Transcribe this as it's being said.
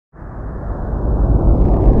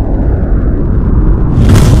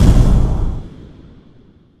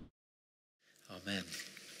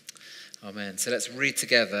Amen. So let's read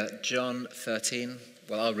together John 13.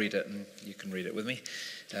 Well, I'll read it and you can read it with me.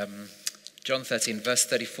 John 13, verse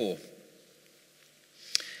 34.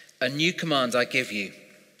 A new command I give you.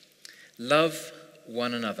 Love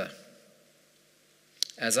one another.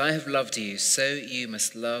 As I have loved you, so you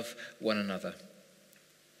must love one another.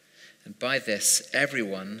 And by this,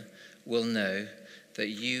 everyone will know that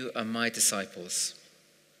you are my disciples,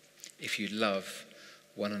 if you love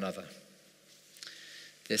one another.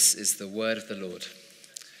 This is the word of the Lord.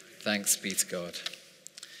 Thanks be to God.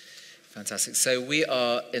 Fantastic. So we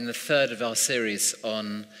are in the third of our series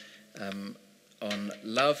on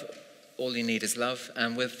love. All you need is love,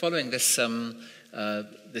 and we're following this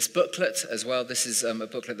this booklet as well. This is a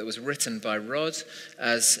booklet that was written by Rod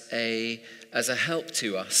as a help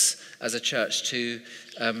to us as a church to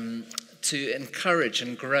encourage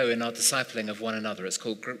and grow in our discipling of one another. It's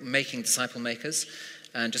called Making Disciple Makers.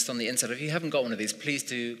 And just on the inside, if you haven't got one of these, please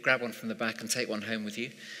do grab one from the back and take one home with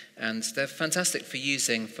you. And they're fantastic for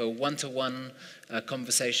using for one-to-one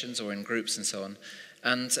conversations or in groups and so on.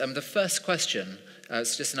 And the first question,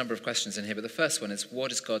 it's just a number of questions in here, but the first one is,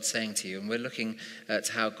 what is God saying to you? And we're looking at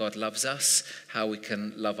how God loves us, how we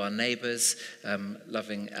can love our neighbours,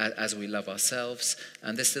 loving as we love ourselves.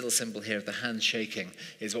 And this little symbol here of the hand shaking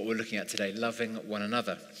is what we're looking at today, loving one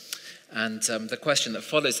another. And the question that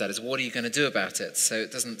follows that is, what are you going to do about it? So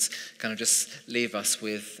it doesn't kind of just leave us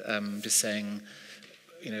with just saying,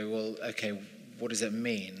 well, okay, what does it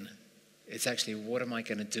mean? It's actually, what am I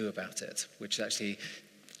going to do about it? Which actually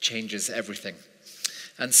changes everything.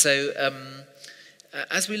 And so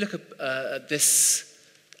as we look at this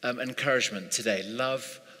encouragement today,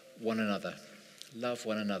 love one another. Love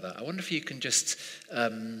one another. I wonder if you can I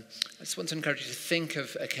just want to encourage you to think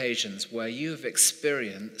of occasions where you have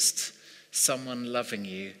experienced someone loving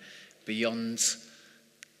you beyond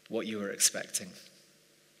what you were expecting.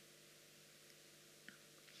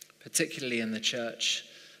 Particularly in the church,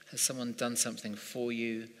 has someone done something for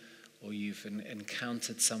you, or you've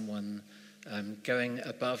encountered someone going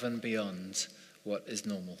above and beyond what is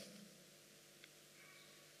normal?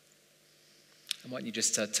 And why don't you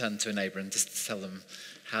just turn to a neighbour and just tell them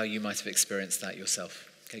how you might have experienced that yourself.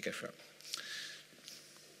 Okay, go for it.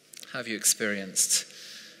 How have you experienced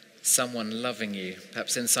someone loving you,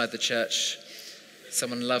 perhaps inside the church,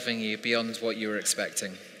 someone loving you beyond what you were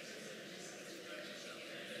expecting?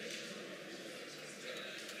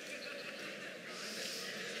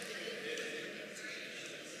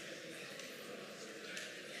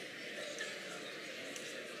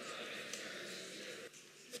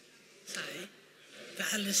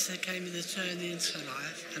 Alistair gave me the journey into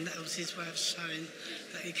life, and that was his way of showing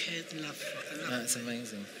that he cared and loved me. That's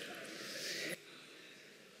amazing.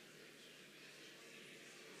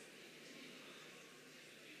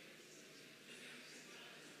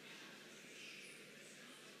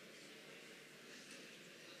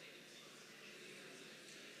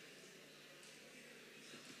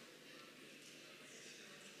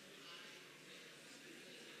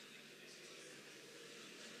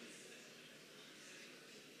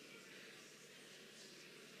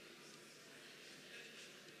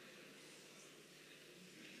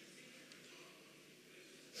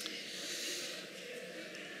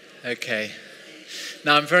 Okay.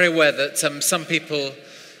 Now, I'm very aware that some people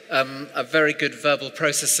are very good verbal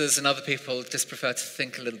processors and other people just prefer to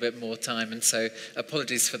think a little bit more time. And so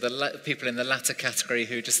apologies for the people in the latter category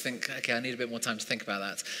who just think, okay, I need a bit more time to think about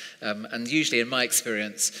that. And usually, in my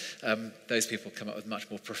experience, those people come up with much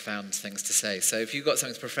more profound things to say. So if you've got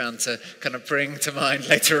something profound to kind of bring to mind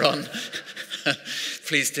later on,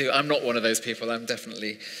 please do. I'm not one of those people. I'm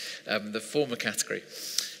definitely the former category.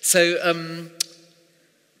 So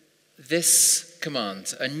this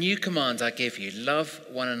command, a new command I give you, love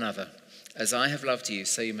one another. As I have loved you,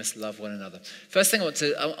 so you must love one another. First thing I want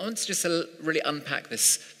to just really unpack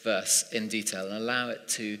this verse in detail and allow it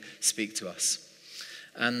to speak to us.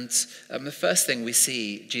 And the first thing we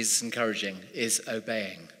see Jesus encouraging is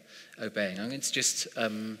obeying. Obeying. I'm going to just,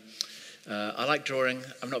 I like drawing.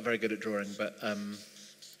 I'm not very good at drawing, but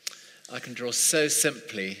I can draw so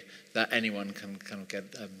simply that anyone can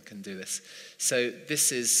do this. So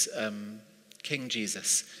this is King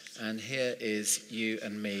Jesus, and here is you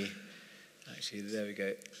and me. Actually, there we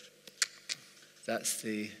go. That's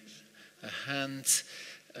a hand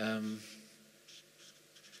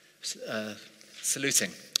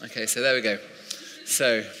saluting. Okay, so there we go.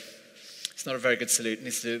 So it's not a very good salute. It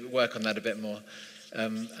needs to work on that a bit more.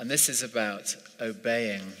 And this is about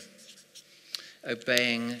obeying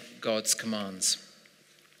God's commands.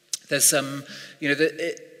 There's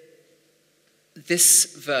this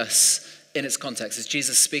verse in its context is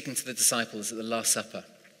Jesus speaking to the disciples at the Last Supper.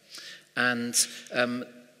 And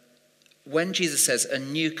when Jesus says, a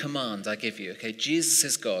new command I give you, okay, Jesus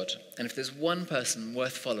is God. And if there's one person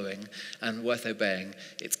worth following and worth obeying,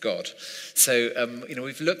 it's God. So,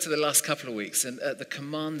 we've looked at the last couple of weeks and at the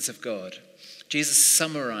commands of God. Jesus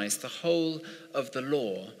summarized the whole of the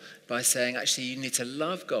law by saying, actually, you need to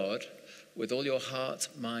love God with all your heart,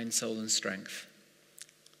 mind, soul, and strength.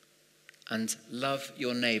 And love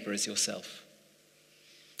your neighbor as yourself.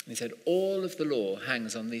 And he said, all of the law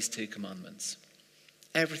hangs on these two commandments.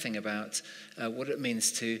 Everything about what it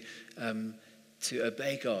means to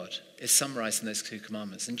obey God is summarized in those two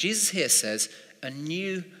commandments. And Jesus here says, a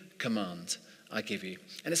new command I give you.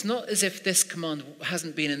 And it's not as if this command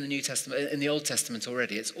hasn't been in the New Testament, in the Old Testament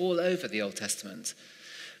already. It's all over the Old Testament.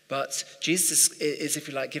 But Jesus is, if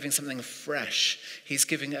you like, giving something fresh. He's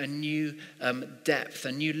giving a new depth,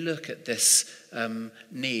 a new look at this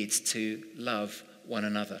need to love one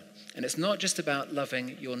another. And it's not just about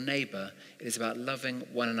loving your neighbor, it is about loving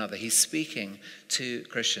one another. He's speaking to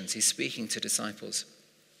Christians, he's speaking to disciples.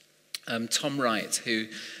 Tom Wright, who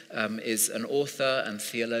is an author and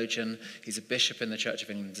theologian, he's a bishop in the Church of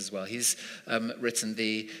England as well. He's written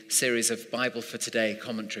the series of Bible for Today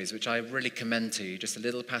commentaries, which I really commend to you, just a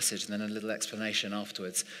little passage and then a little explanation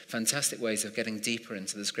afterwards. Fantastic ways of getting deeper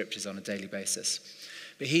into the scriptures on a daily basis.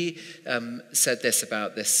 But he said this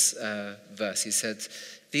about this verse. He said,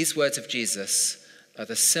 these words of Jesus are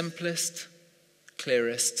the simplest,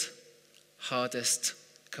 clearest, hardest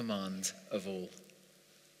command of all.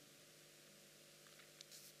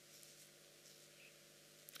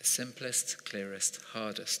 The simplest, clearest,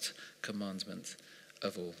 hardest commandment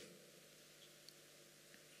of all.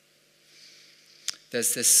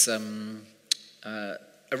 There's this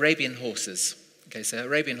Arabian horses. Okay, so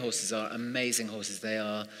Arabian horses are amazing horses. They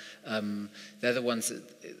are, they're the ones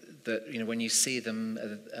that when you see them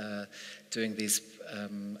doing these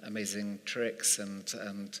amazing tricks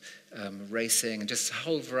and racing and just a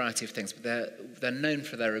whole variety of things, but they're known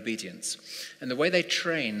for their obedience. And the way they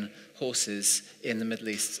train horses in the Middle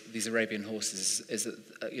East, these Arabian horses, is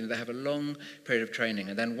that they have a long period of training,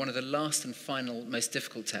 and then one of the last and final, most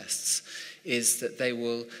difficult tests is that they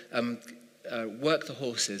will work the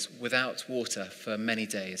horses without water for many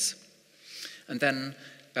days, and then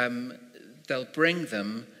they'll bring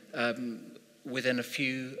them within a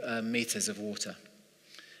few meters of water,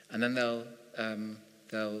 and then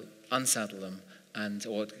they'll unsaddle them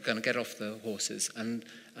or kind of get off the horses and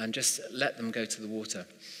just let them go to the water.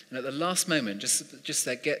 And at the last moment, just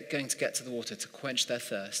they're going to get to the water to quench their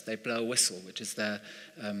thirst, they blow a whistle, which is their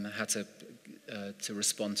how to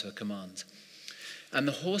respond to a command. And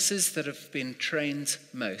the horses that have been trained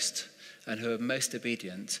most and who are most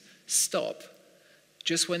obedient stop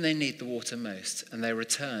just when they need the water most, and they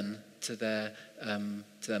return to their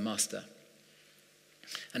master.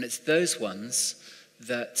 And it's those ones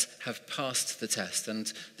that have passed the test.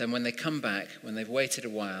 And then when they come back, when they've waited a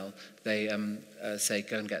while, they say,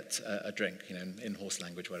 go and get a drink, in horse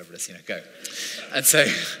language, whatever it is, go. And so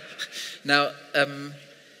now,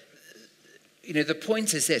 the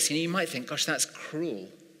point is this, you might think, gosh, that's cruel.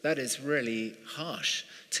 That is really harsh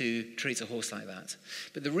to treat a horse like that.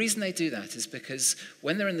 But the reason they do that is because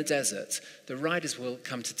when they're in the desert, the riders will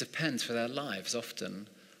come to depend for their lives often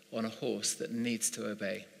on a horse that needs to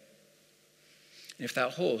obey. And if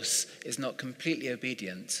that horse is not completely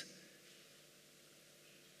obedient,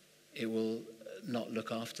 it will not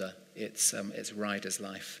look after its rider's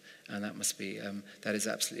life. And that is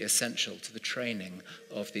absolutely essential to the training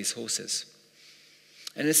of these horses.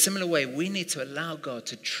 And in a similar way, we need to allow God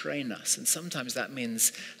to train us. And sometimes that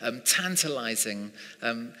means tantalizing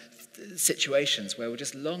situations where we're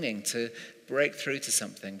just longing to break through to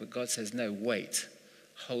something. But God says, no, wait,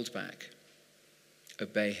 hold back,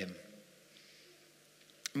 obey him.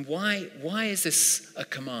 And why is this a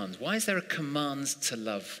command? Why is there a command to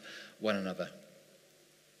love one another?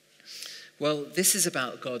 Well, this is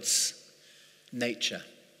about God's nature.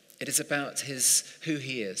 It is about who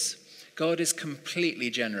he is. God is completely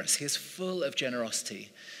generous. He is full of generosity.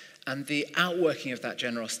 And the outworking of that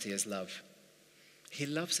generosity is love. He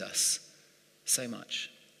loves us so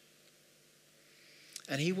much.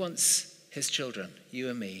 And he wants his children, you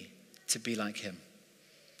and me, to be like him.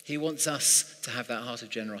 He wants us to have that heart of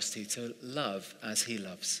generosity, to love as he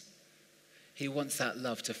loves. He wants that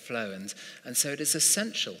love to flow. And so it is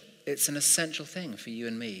essential. It's an essential thing for you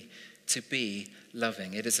and me to be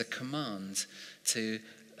loving. It is a command to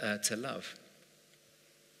love.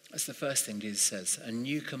 That's the first thing Jesus says. A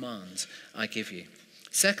new command I give you.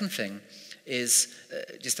 Second thing is,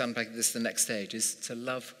 just unpacking this the next stage, is to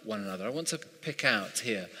love one another. I want to pick out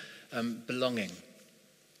here belonging.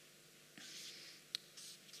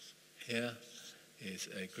 here is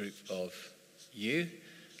a group of you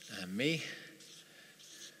and me.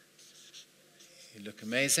 You look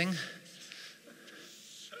amazing.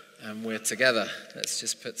 And we're together. Let's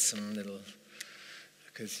just put some little,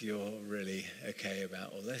 because you're really okay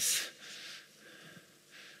about all this.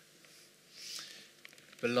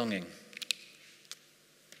 Belonging.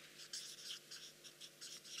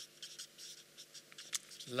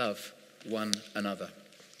 Love one another.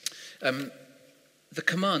 The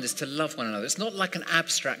command is to love one another. It's not like an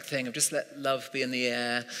abstract thing of just let love be in the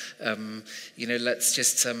air. Let's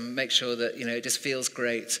just make sure that, it just feels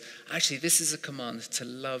great. Actually, this is a command to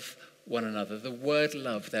love one another. The word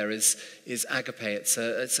love there is agape. It's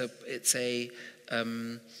a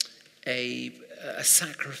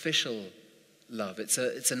sacrificial love.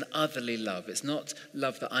 It's an otherly love. It's not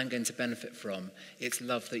love that I'm going to benefit from. It's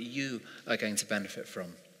love that you are going to benefit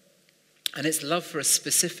from. And it's love for a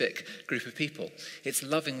specific group of people. It's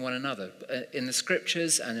loving one another. In the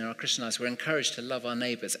scriptures and in our Christian lives, we're encouraged to love our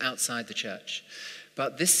neighbours outside the church.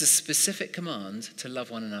 But this is a specific command to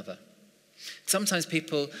love one another. Sometimes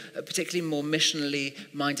people, particularly more missionally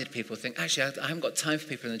minded people, think, actually, I haven't got time for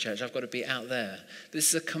people in the church. I've got to be out there. But this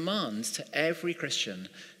is a command to every Christian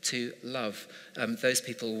to love those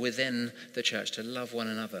people within the church, to love one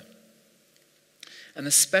another. And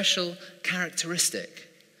the special characteristic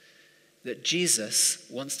that Jesus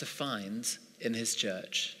wants to find in his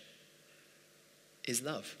church is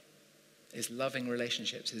love, is loving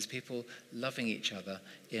relationships, is people loving each other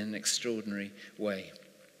in an extraordinary way.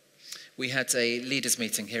 We had a leaders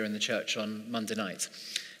meeting here in the church on Monday night.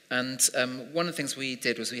 And one of the things we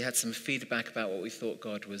did was we had some feedback about what we thought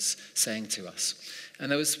God was saying to us.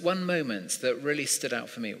 And there was one moment that really stood out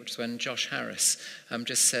for me, which was when Josh Harris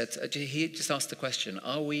he just asked the question,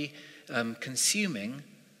 are we consuming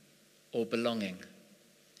or belonging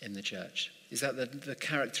in the church? Is that the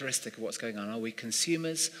characteristic of what's going on? Are we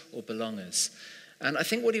consumers or belongers? And I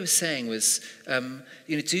think what he was saying was,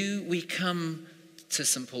 do we come to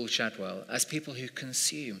St. Paul Shadwell as people who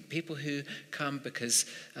consume, people who come because,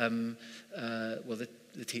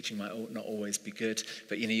 the teaching might not always be good,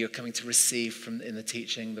 but you're coming to receive from in the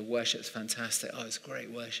teaching. The worship's fantastic. Oh, it's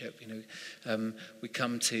great worship. We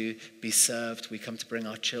come to be served. We come to bring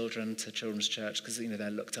our children to children's church because they're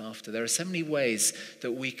looked after. There are so many ways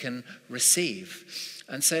that we can receive.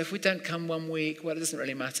 And so if we don't come one week, well, it doesn't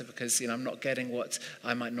really matter because I'm not getting what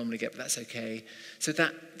I might normally get, but that's okay. So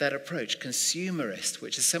that approach, consumerist,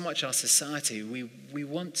 which is so much our society, we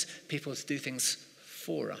want people to do things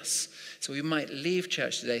for us. So we might leave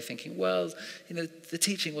church today thinking, well, the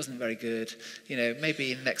teaching wasn't very good.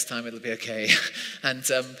 Maybe next time it'll be okay. And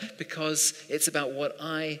because it's about what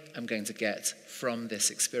I am going to get from this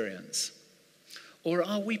experience. Or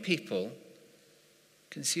are we people,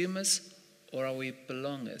 consumers, or are we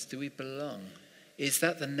belongers? Do we belong? Is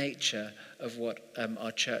that the nature of what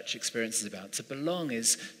our church experience is about? To belong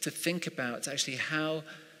is to think about actually how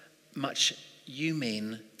much you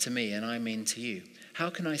mean to me and I mean to you. How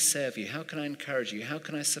can I serve you? How can I encourage you? How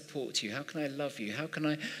can I support you? How can I love you? How can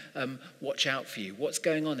I watch out for you? What's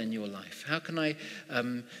going on in your life? How can I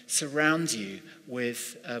surround you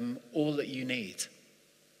with all that you need?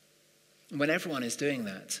 And when everyone is doing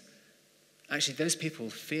that, actually those people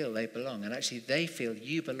feel they belong, and actually they feel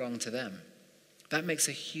you belong to them. That makes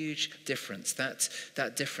a huge difference,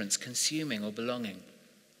 that difference, consuming or belonging.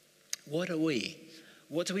 What are we?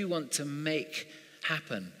 What do we want to make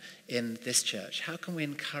happen in this church? How can we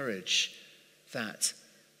encourage that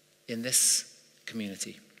in this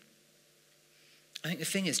community? I think the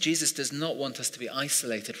thing is, Jesus does not want us to be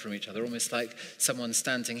isolated from each other, almost like someone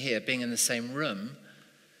standing here, being in the same room,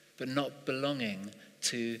 but not belonging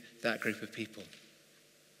to that group of people.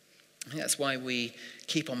 I think that's why we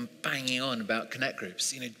keep on banging on about connect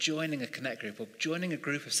groups, joining a connect group or joining a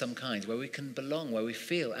group of some kind where we can belong, where we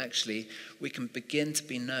feel actually we can begin to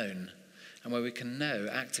be known and where we can know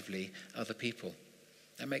actively other people.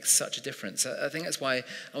 That makes such a difference. I think that's why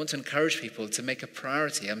I want to encourage people to make a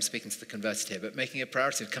priority. I'm speaking to the converted here, but making a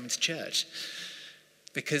priority of coming to church.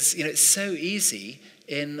 Because, it's so easy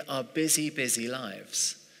in our busy, busy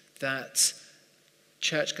lives that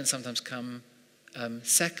church can sometimes come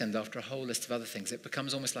second after a whole list of other things. It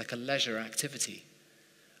becomes almost like a leisure activity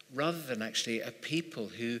rather than actually a people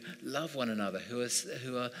who love one another, who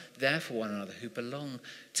are there for one another, who belong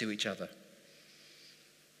to each other.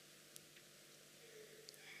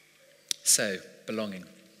 So, belonging.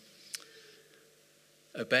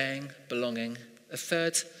 Obeying, belonging. A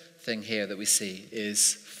third thing here that we see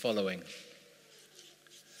is following.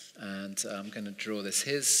 And I'm going to draw this.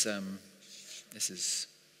 This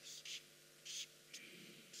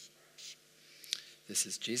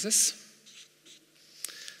is Jesus.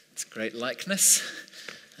 great likeness.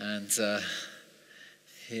 And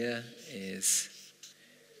here is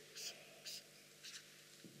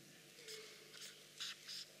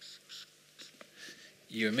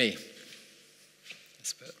you and me.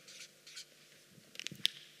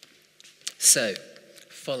 So,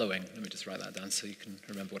 following. Let me just write that down so you can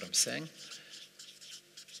remember what I'm saying.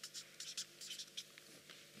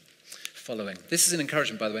 Following. This is an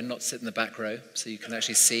encouragement, by the way, not to sit in the back row, so you can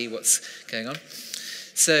actually see what's going on.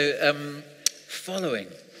 So, following.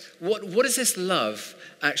 What does this love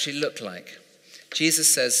actually look like?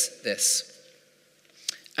 Jesus says this: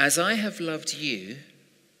 "As I have loved you,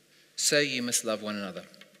 so you must love one another.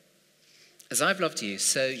 As I've loved you,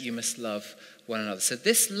 so you must love one another." So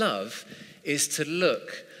this love is to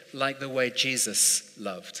look like the way Jesus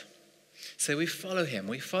loved. So we follow him.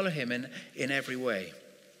 We follow him in every way.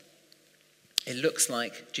 It looks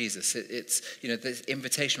like Jesus. It's the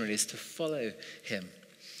invitation really is to follow him.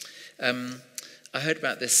 I heard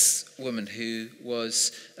about this woman who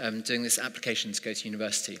was doing this application to go to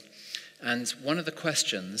university. And one of the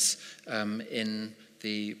questions in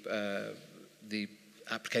the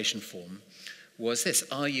application form was this: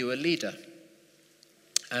 are you a leader?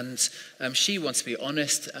 And she wants to be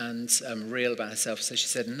honest and real about herself, so she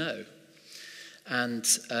said no. And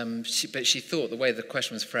but she thought the way the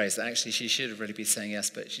question was phrased that actually she should have really been saying yes,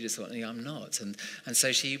 but she just thought, yeah, I'm not. And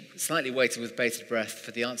so she slightly waited with bated breath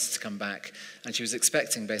for the answer to come back, and she was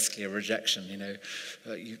expecting basically a rejection.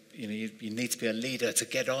 You need to be a leader to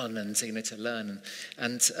get on and to learn.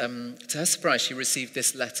 And to her surprise, she received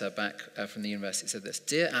this letter back from the university. It said this: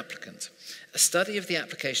 "Dear applicant, a study of the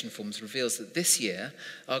application forms reveals that this year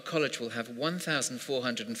our college will have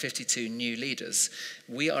 1,452 new leaders.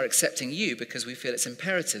 We are accepting you because we feel it's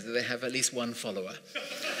imperative that they have at least one follower."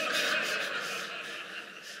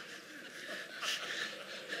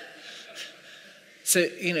 So,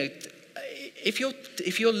 if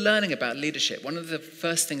you're learning about leadership, one of the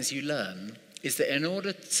first things you learn is that in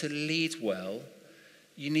order to lead well,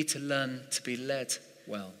 you need to learn to be led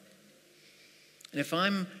well. And if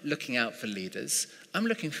I'm looking out for leaders, I'm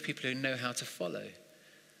looking for people who know how to follow.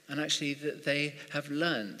 And actually that they have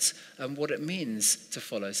learnt what it means to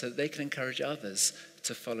follow so that they can encourage others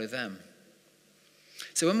to follow them.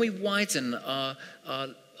 So when we widen our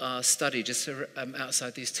study just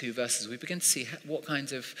outside these two verses, we begin to see what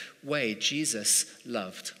kind of way Jesus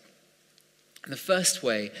loved. And the first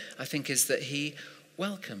way, I think, is that he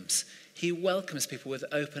welcomes. He welcomes people with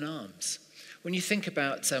open arms. When you think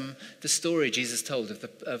about the story Jesus told of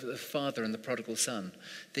the father and the prodigal son,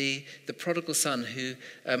 the prodigal son who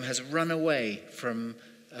has run away from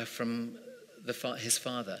his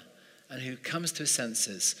father and who comes to his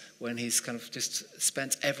senses when he's kind of just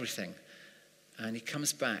spent everything, and he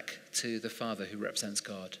comes back to the father who represents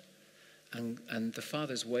God. And the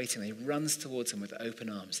father's waiting, and he runs towards him with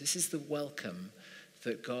open arms. This is the welcome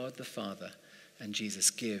that God the Father and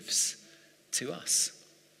Jesus gives to us.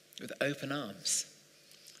 With open arms.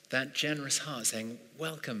 That generous heart saying,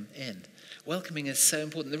 welcome in. Welcoming is so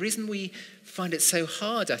important. The reason we find it so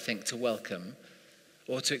hard, I think, to welcome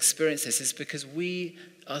or to experience this is because we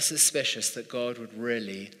are suspicious that God would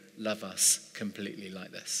really love us completely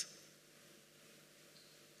like this.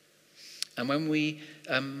 And when we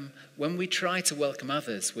try to welcome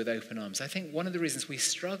others with open arms, I think one of the reasons we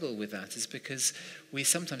struggle with that is because we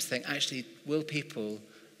sometimes think, actually, will people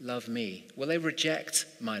love me? Will they reject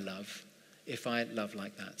my love if I love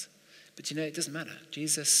like that? But it doesn't matter.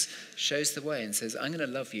 Jesus shows the way and says, I'm going to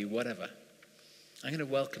love you whatever. I'm going to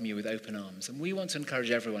welcome you with open arms. And we want to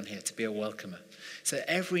encourage everyone here to be a welcomer. So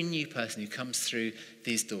every new person who comes through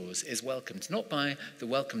these doors is welcomed, not by the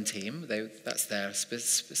welcome team. That's their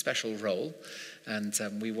special role. And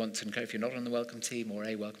we want to encourage, if you're not on the welcome team or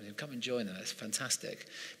a welcome team, come and join them. That's fantastic.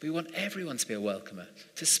 But we want everyone to be a welcomer,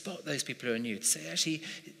 to spot those people who are new, to say, actually,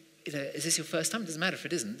 is this your first time? It doesn't matter if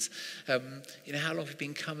it isn't. How long have you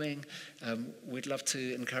been coming? We'd love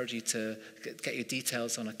to encourage you to get your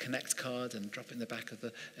details on a Connect card and drop it in the back of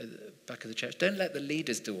the church. Don't let the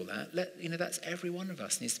leaders do all that. That's every one of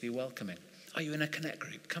us needs to be welcoming. Are you in a Connect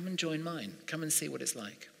group? Come and join mine. Come and see what it's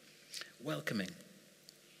like. Welcoming.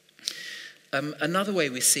 Another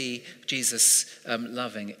way we see Jesus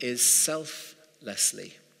loving is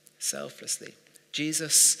selflessly. Selflessly.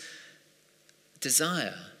 Jesus'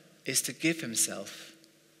 desire is to give himself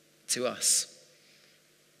to us.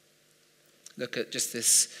 Look at just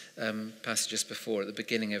this passage just before, at the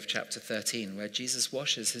beginning of chapter 13, where Jesus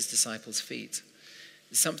washes his disciples' feet.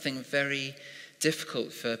 It's something very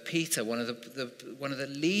difficult for Peter, one of the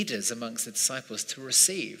leaders amongst the disciples, to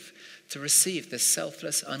receive this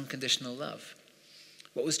selfless, unconditional love.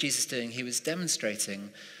 What was Jesus doing? He was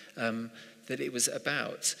demonstrating that it was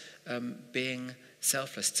about being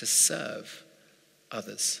selfless, to serve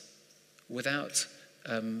others without,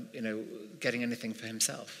 getting anything for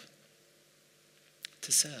himself.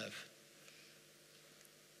 To serve.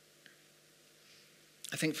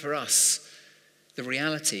 I think for us, the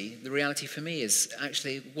reality for me is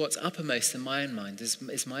actually what's uppermost in my own mind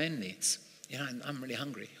is my own needs. I'm really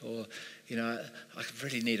hungry, or, I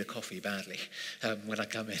really need a coffee badly when I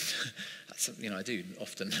come in. That's something, I do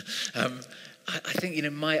often. I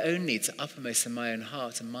think, my own needs are uppermost in my own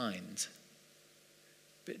heart and mind.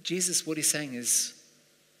 But Jesus, what he's saying is,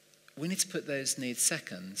 we need to put those needs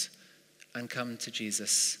second and come to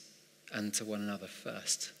Jesus and to one another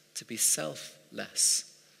first, to be selfless.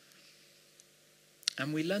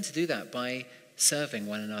 And we learn to do that by serving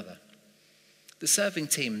one another. The serving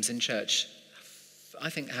teams in church, I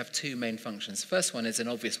think, have two main functions. The first one is an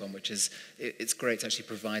obvious one, which is it's great to actually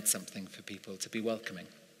provide something for people, to be welcoming.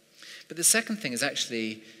 But the second thing is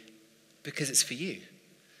actually because it's for you.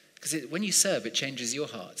 Because when you serve, it changes your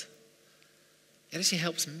heart. It actually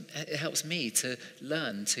helps me to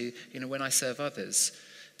learn to, when I serve others,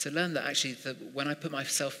 to learn that actually when I put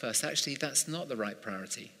myself first, actually that's not the right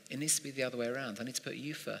priority. It needs to be the other way around. I need to put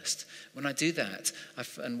you first. When I do that,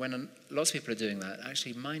 and when lots of people are doing that,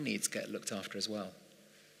 actually my needs get looked after as well.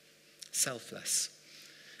 Selfless.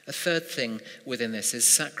 A third thing within this is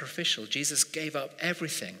sacrificial. Jesus gave up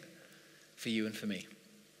everything for you and for me.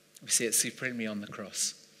 We see it supremely on the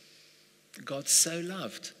cross. God so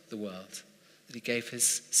loved the world that he gave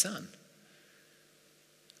his son,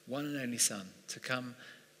 one and only son, to come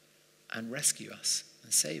and rescue us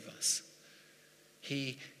and save us.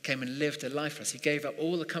 He came and lived a life for us. He gave up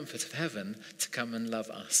all the comfort of heaven to come and love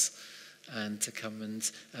us and to come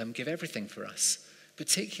and give everything for us,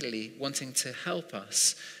 particularly wanting to help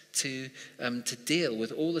us to deal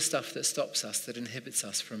with all the stuff that stops us, that inhibits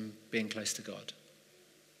us from being close to God.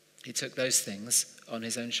 He took those things on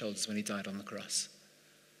his own shoulders when he died on the cross.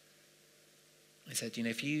 He said,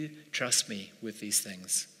 if you trust me with these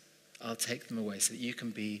things, I'll take them away so that you can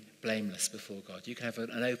be blameless before God. You can have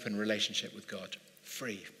an open relationship with God,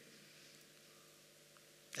 free.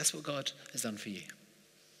 That's what God has done for you.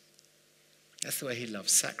 That's the way he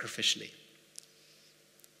loves, sacrificially.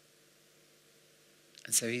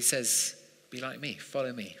 And so he says, be like me,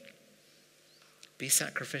 follow me. Be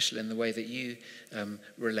sacrificial in the way that you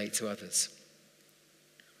relate to others.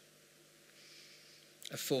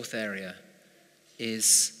 A fourth area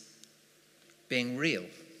is being real.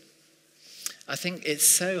 I think it's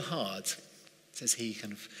so hard, says he,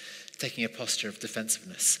 kind of taking a posture of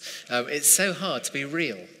defensiveness. It's so hard to be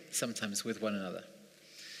real sometimes with one another.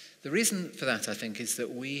 The reason for that, I think, is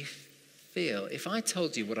that we feel, if I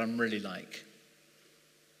told you what I'm really like,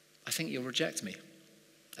 I think you'll reject me.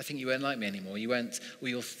 I think you won't like me anymore.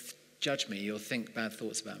 You'll judge me. You'll think bad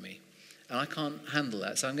thoughts about me. And I can't handle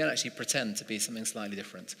that. So I'm going to actually pretend to be something slightly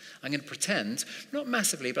different. I'm going to pretend, not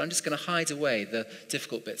massively, but I'm just going to hide away the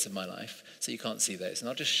difficult bits of my life so you can't see those. And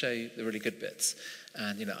I'll just show you the really good bits.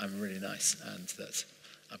 And, I'm really nice and that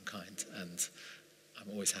I'm kind and I'm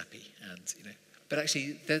always happy. And, But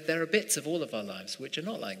actually, there are bits of all of our lives which are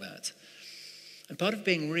not like that. And part of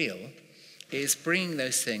being real is bringing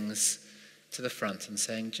those things to the front and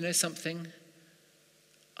saying, do you know something?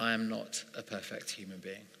 I am not a perfect human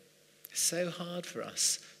being. It's so hard for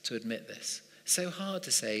us to admit this. It's so hard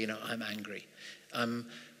to say, I'm angry, I'm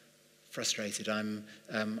frustrated, I'm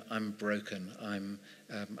broken,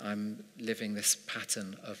 I'm living this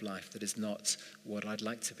pattern of life that is not what I'd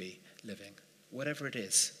like to be living, whatever it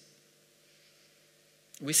is.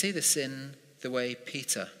 We see this in the way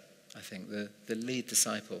Peter, I think, the lead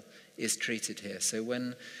disciple, is treated here. So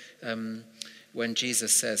when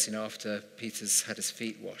Jesus says, after Peter's had his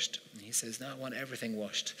feet washed, he says, no, I want everything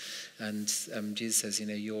washed. And Jesus says,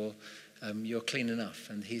 you're clean enough.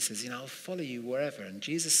 And he says, I'll follow you wherever. And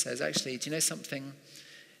Jesus says, actually, do you know something?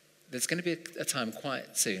 There's going to be a time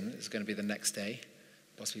quite soon, it's going to be the next day,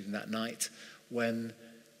 possibly even that night, when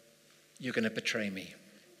you're going to betray me.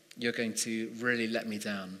 You're going to really let me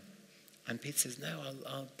down. And Peter says, no,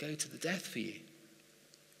 I'll go to the death for you.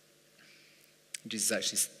 And Jesus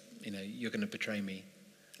actually, you're going to betray me,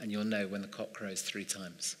 and you'll know when the cock crows 3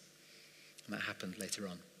 times. And that happened later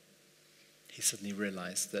on. He suddenly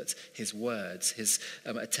realized that his words, his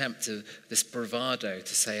attempt to, this bravado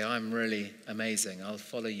to say, I'm really amazing, I'll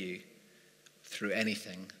follow you through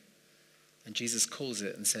anything. And Jesus calls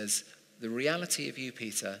it and says, the reality of you,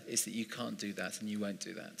 Peter, is that you can't do that and you won't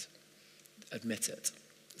do that. Admit it.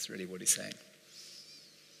 That's really what he's saying.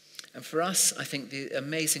 And for us, I think the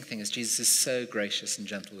amazing thing is Jesus is so gracious and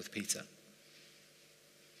gentle with Peter.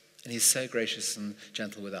 And he's so gracious and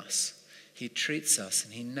gentle with us. He treats us,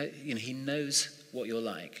 and he knows what you're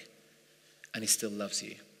like, and he still loves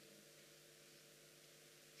you.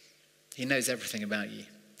 He knows everything about you.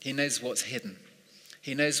 He knows what's hidden.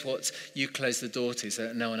 He knows what you close the door to so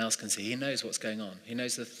that no one else can see. He knows what's going on. He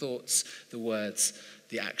knows the thoughts, the words,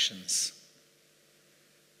 the actions.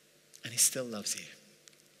 And he still loves you.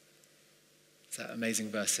 It's that amazing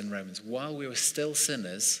verse in Romans. While we were still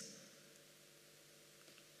sinners,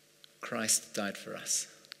 Christ died for us.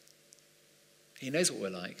 He knows what we're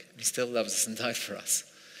like, and he still loves us and died for us.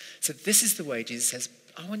 So this is the way Jesus says,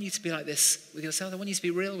 I want you to be like this with yourself. I want you to be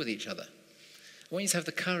real with each other. I want you to have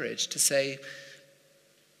the courage to say,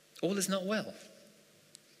 all is not well.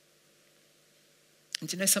 And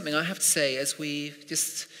do you know something? I have to say,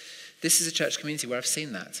 this is a church community where I've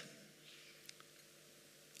seen that.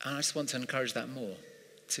 And I just want to encourage that more,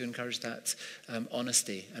 to encourage that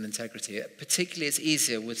honesty and integrity. Particularly, it's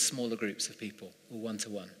easier with smaller groups of people or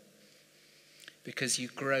one-to-one, because you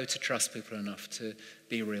grow to trust people enough to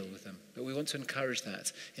be real with them. But we want to encourage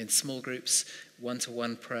that in small groups,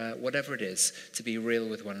 one-to-one prayer, whatever it is, to be real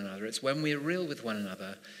with one another. It's when we're real with one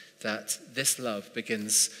another that this love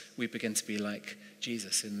we begin to be like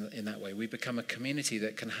Jesus in that way. We become a community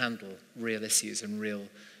that can handle real issues and real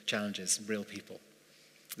challenges, real people.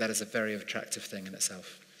 That is a very attractive thing in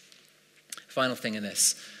itself. Final thing in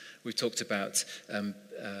this, we've talked about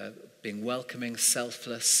being welcoming,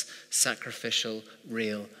 selfless, sacrificial,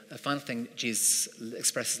 real. The final thing Jesus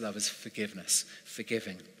expresses love is forgiveness,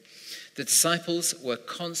 forgiving. The disciples were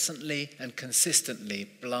constantly and consistently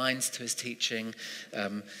blind to his teaching.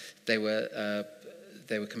 They were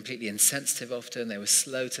completely insensitive often. They were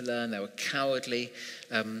slow to learn. They were cowardly.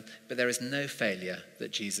 But there is no failure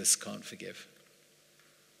that Jesus can't forgive.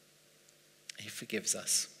 He forgives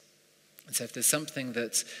us. And so if there's something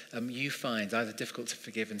that you find either difficult to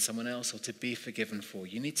forgive in someone else or to be forgiven for,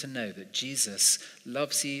 you need to know that Jesus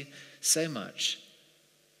loves you so much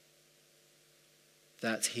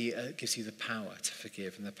that he gives you the power to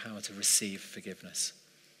forgive and the power to receive forgiveness.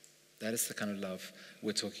 That is the kind of love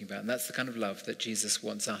we're talking about. And that's the kind of love that Jesus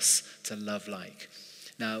wants us to love like.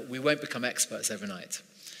 Now, we won't become experts overnight,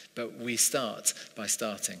 but we start by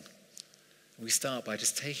starting. We start by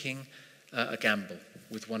just taking a gamble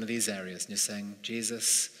with one of these areas, and you're saying,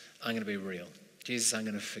 Jesus, I'm going to be real. Jesus, I'm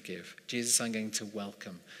going to forgive. Jesus, I'm going to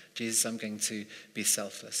welcome. Jesus, I'm going to be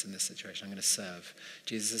selfless in this situation. I'm going to serve.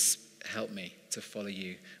 Jesus, help me to follow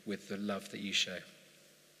you with the love that you show.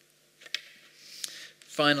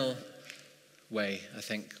 Final way I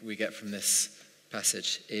think we get from this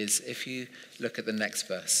passage is if you look at the next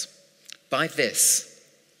verse. By this,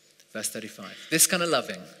 verse 35, this kind of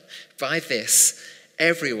loving, by this,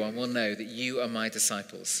 everyone will know that you are my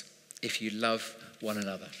disciples if you love one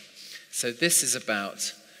another. So this is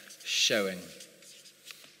about showing.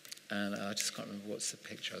 And I just can't remember what's the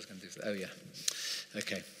picture I was going to do. Oh, yeah.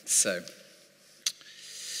 Okay, so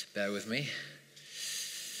bear with me.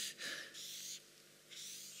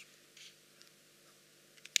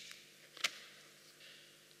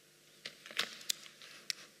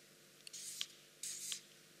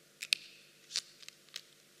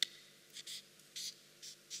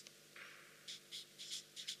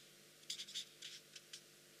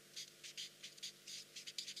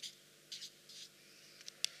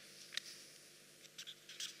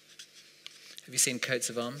 Have you seen coats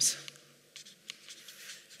of arms?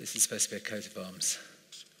 This is supposed to be a coat of arms.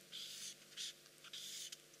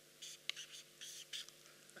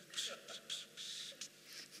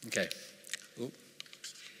 Okay. Ooh.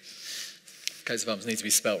 Coats of arms need to be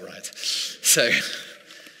spelt right. So,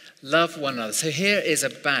 love one another. So here is a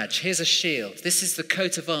badge. Here's a shield. This is the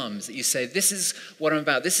coat of arms that you say, this is what I'm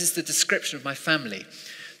about. This is the description of my family.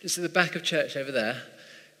 Just at the back of church over there,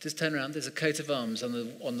 just turn around, there's a coat of arms on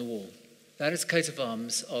the wall. That is a coat of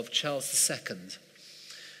arms of Charles II.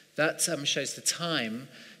 That shows the time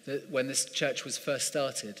that when this church was first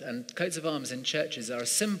started. And coats of arms in churches are a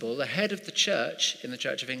symbol. The head of the church in the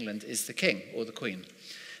Church of England is the king or the queen.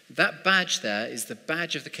 That badge there is the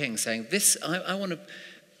badge of the king saying, "This, I want to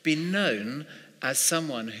be known as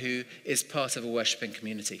someone who is part of a worshipping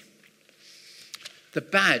community." The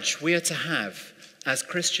badge we are to have as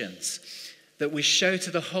Christians that we show to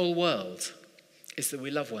the whole world is that we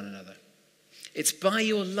love one another. It's by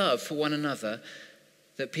your love for one another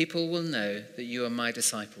that people will know that you are my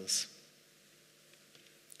disciples.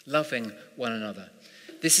 Loving one another.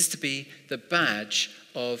 This is to be the badge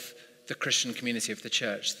of the Christian community of the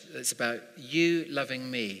church. It's about you loving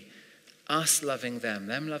me, us loving them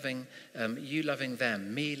loving, you loving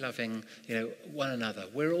them, me loving, one another.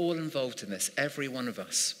 We're all involved in this, every one of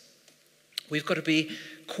us. We've got to be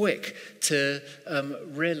quick to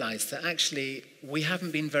realize that actually we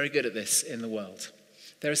haven't been very good at this in the world.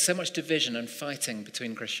 There is so much division and fighting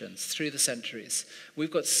between Christians through the centuries.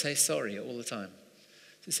 We've got to say sorry all the time.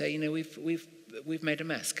 To say, we've made a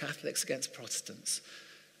mess. Catholics against Protestants.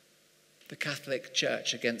 The Catholic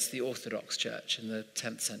Church against the Orthodox Church in the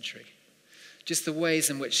 10th century. Just the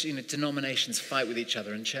ways in which denominations fight with each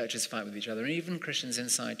other and churches fight with each other, and even Christians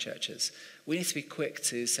inside churches. We need to be quick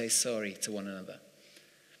to say sorry to one another.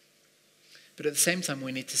 But at the same time,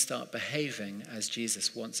 we need to start behaving as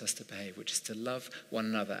Jesus wants us to behave, which is to love one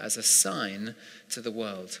another as a sign to the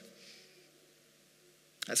world.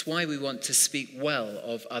 That's why we want to speak well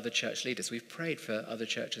of other church leaders. We've prayed for other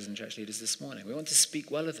churches and church leaders this morning. We want to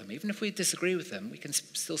speak well of them. Even if we disagree with them, we can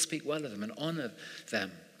still speak well of them and honor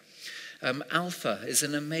them. Alpha is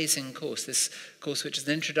an amazing course. This course, which is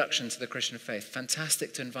an introduction to the Christian faith,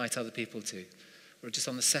 fantastic to invite other people to. We're just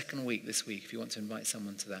on the second week this week, if you want to invite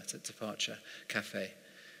someone to that at Departure Cafe,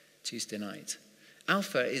 Tuesday night.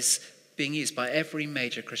 Alpha is being used by every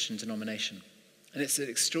major Christian denomination. And it's an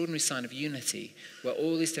extraordinary sign of unity where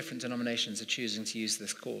all these different denominations are choosing to use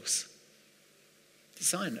this course. It's a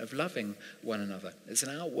sign of loving one another. It's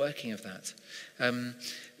an outworking of that.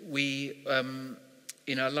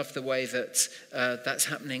 I love the way that that's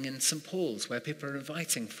happening in St. Paul's, where people are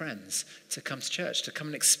inviting friends to come to church, to come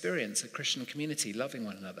and experience a Christian community, loving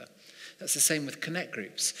one another. That's the same with connect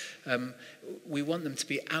groups. We want them to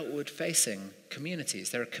be outward-facing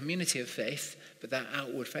communities. They're a community of faith, but they're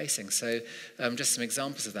outward-facing. So just some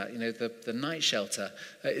examples of that. The night shelter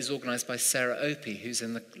is organised by Sarah Opie, who's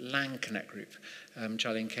in the Lang Connect group,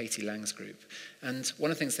 Charlie and Katie Lang's group. And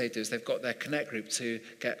one of the things they do is they've got their connect group to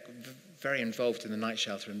get very involved in the night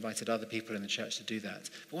shelter, invited other people in the church to do that.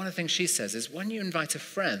 But one of the things she says is when you invite a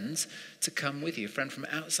friend to come with you, a friend from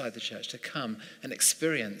outside the church, to come and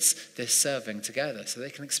experience this serving together so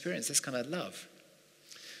they can experience this kind of love.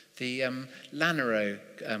 The Lanero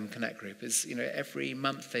Connect group is, every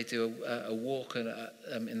month they do a walk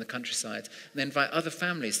in the countryside and they invite other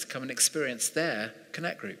families to come and experience their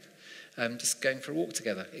Connect group. Just going for a walk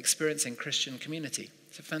together, experiencing Christian community.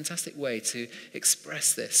 It's a fantastic way to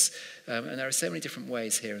express this. And there are so many different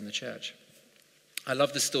ways here in the church. I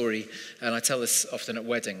love the story, and I tell this often at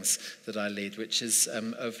weddings that I lead, which is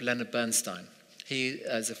of Leonard Bernstein. He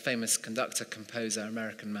is a famous conductor, composer,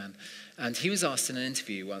 American man. And he was asked in an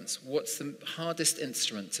interview once, what's the hardest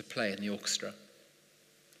instrument to play in the orchestra?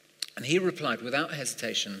 And he replied without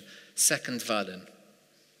hesitation, second violin.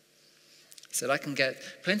 He said, I can get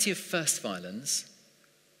plenty of first violins,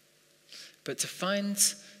 but to find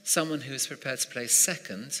someone who is prepared to play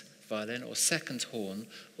second violin or second horn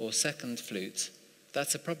or second flute,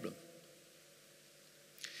 that's a problem.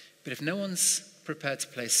 But if no one's prepared to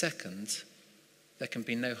play second, there can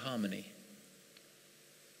be no harmony.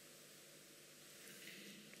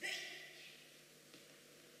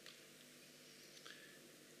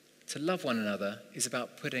 To love one another is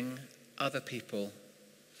about putting other people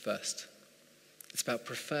first. It's about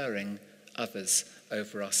preferring others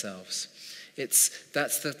over ourselves.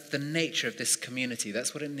 That's the nature of this community.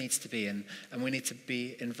 That's what it needs to be. And we need to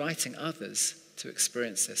be inviting others to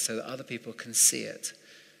experience this so that other people can see it.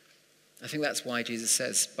 I think that's why Jesus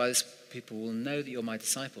says, by this people will know that you're my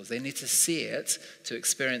disciples. They need to see it, to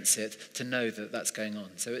experience it, to know that that's going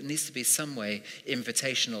on. So it needs to be some way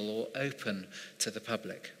invitational or open to the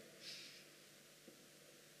public.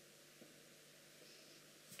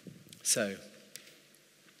 So,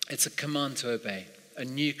 it's a command to obey, a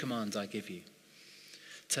new command I give you.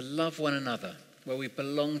 To love one another, where we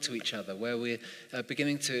belong to each other, where we're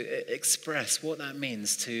beginning to express what that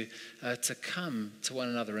means to come to one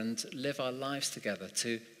another and live our lives together,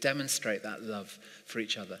 to demonstrate that love for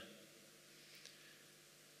each other.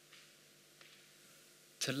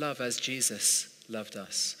 To love as Jesus loved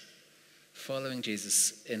us, following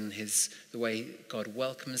Jesus in the way God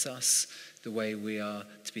welcomes us, the way we are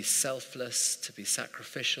to be selfless, to be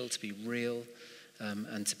sacrificial, to be real,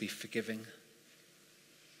 and to be forgiving.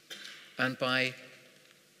 And by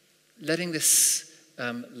letting this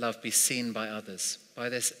love be seen by others, by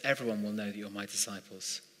this everyone will know that you're my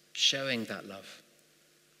disciples, showing that love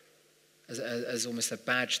as almost a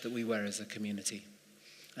badge that we wear as a community.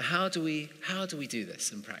 And how do we do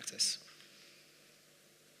this in practice?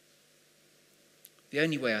 The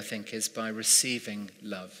only way, I think, is by receiving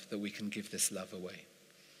love, that we can give this love away.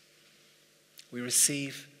 We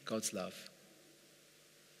receive God's love,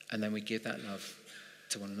 and then we give that love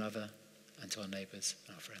to one another and to our neighbours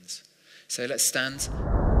and our friends. So let's stand.